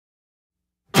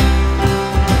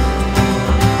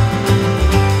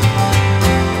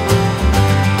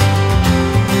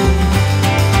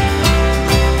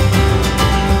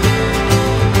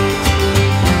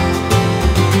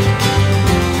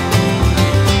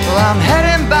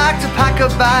a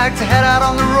bag to head out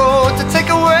on the road to take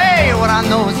away what I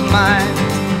know is mine.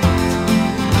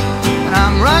 And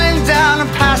I'm running down and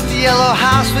past the yellow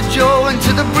house with Joe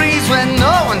into the breeze where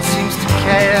no one seems to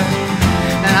care.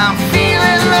 And I'm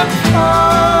feeling the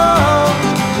pull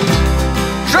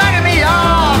dragging me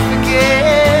off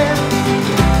again.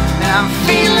 And I'm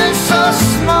feeling so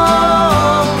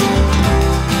small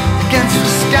against the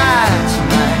sky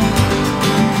tonight.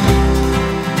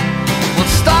 Well,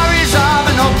 stories of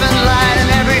an open light, and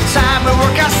every time we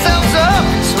work ourselves up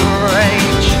into a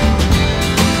rage,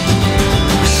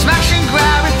 we smash and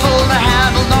grab, we pull the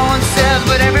handle, no one says,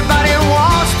 but everybody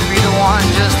wants to be the one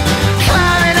just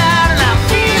climbing out. And I'm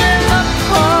feeling the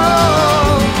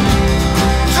pull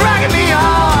dragging me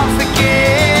off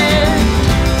again.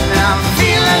 And I'm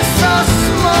feeling so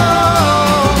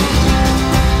small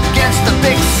against the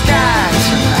big sky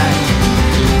tonight,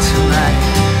 tonight,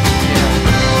 yeah.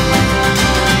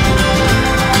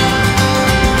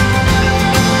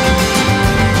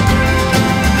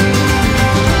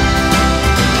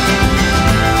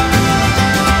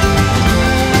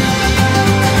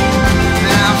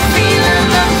 And I'm feeling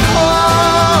the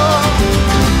pull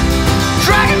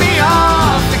dragging me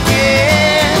off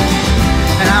again.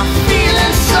 And I'm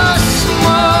feeling so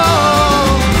small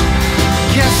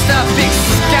against the big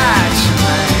sky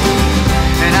tonight.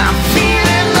 And I'm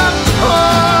feeling the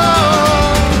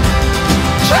pull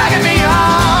dragging me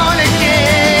on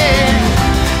again.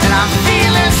 And I'm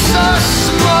feeling so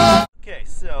small. Okay,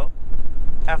 so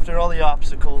after all the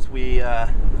obstacles, we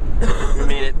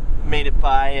made it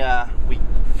by. We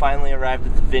finally arrived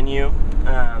at the venue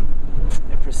and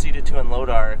proceeded to unload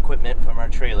our equipment from our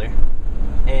trailer.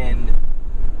 And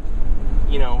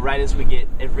you know, right as we get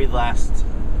every last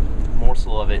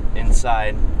morsel of it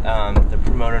inside, the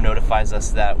promoter notifies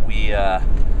us that we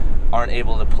aren't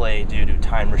able to play due to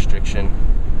time restriction.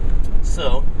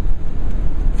 So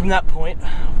from that point,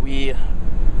 we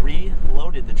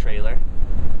reloaded the trailer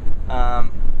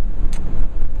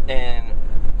and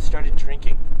started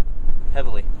drinking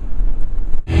heavily.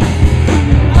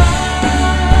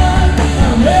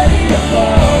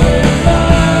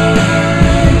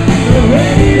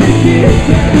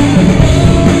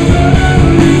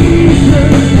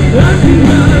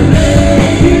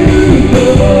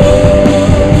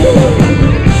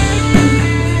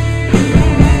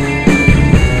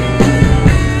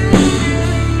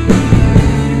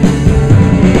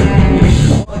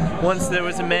 Once there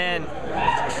was a man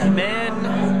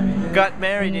got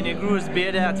married and he grew his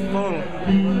beard out full.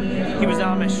 He was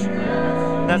Amish.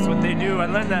 That's what they do. I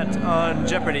learned that on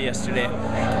Jeopardy yesterday.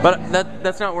 But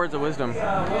that's not words of wisdom.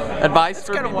 Advice It's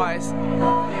for kind of people? wise.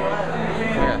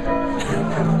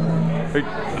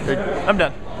 Okay. I'm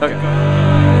done. Okay.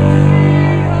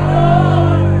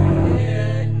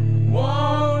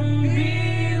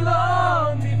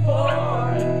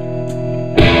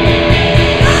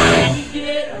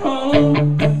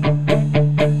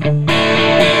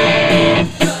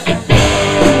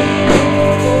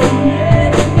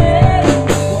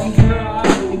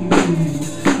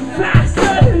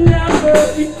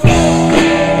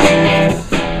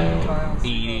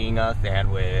 Eating a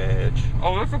sandwich.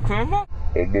 Oh, that's a camera?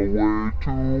 On the way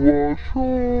to a show.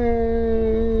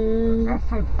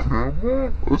 That's a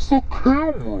camera? It's a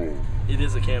camera. It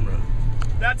is a camera.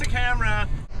 That's a camera.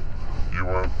 You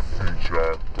want some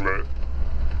chocolate?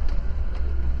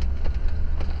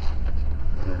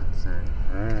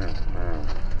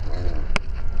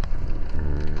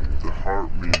 The heart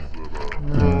means that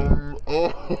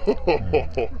oh.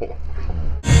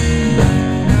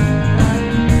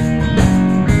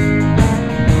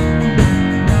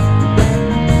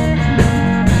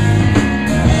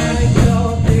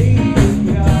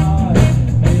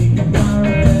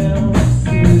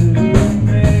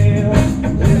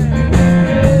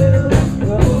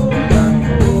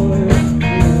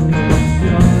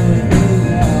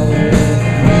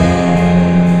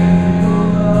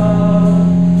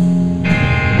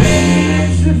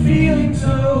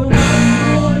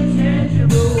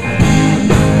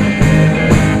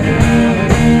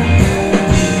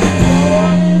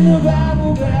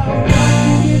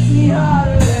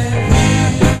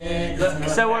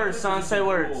 Say words, son, say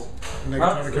words. Be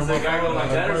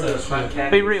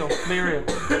real, be real.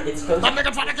 That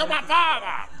nigga trying to kill my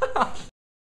father!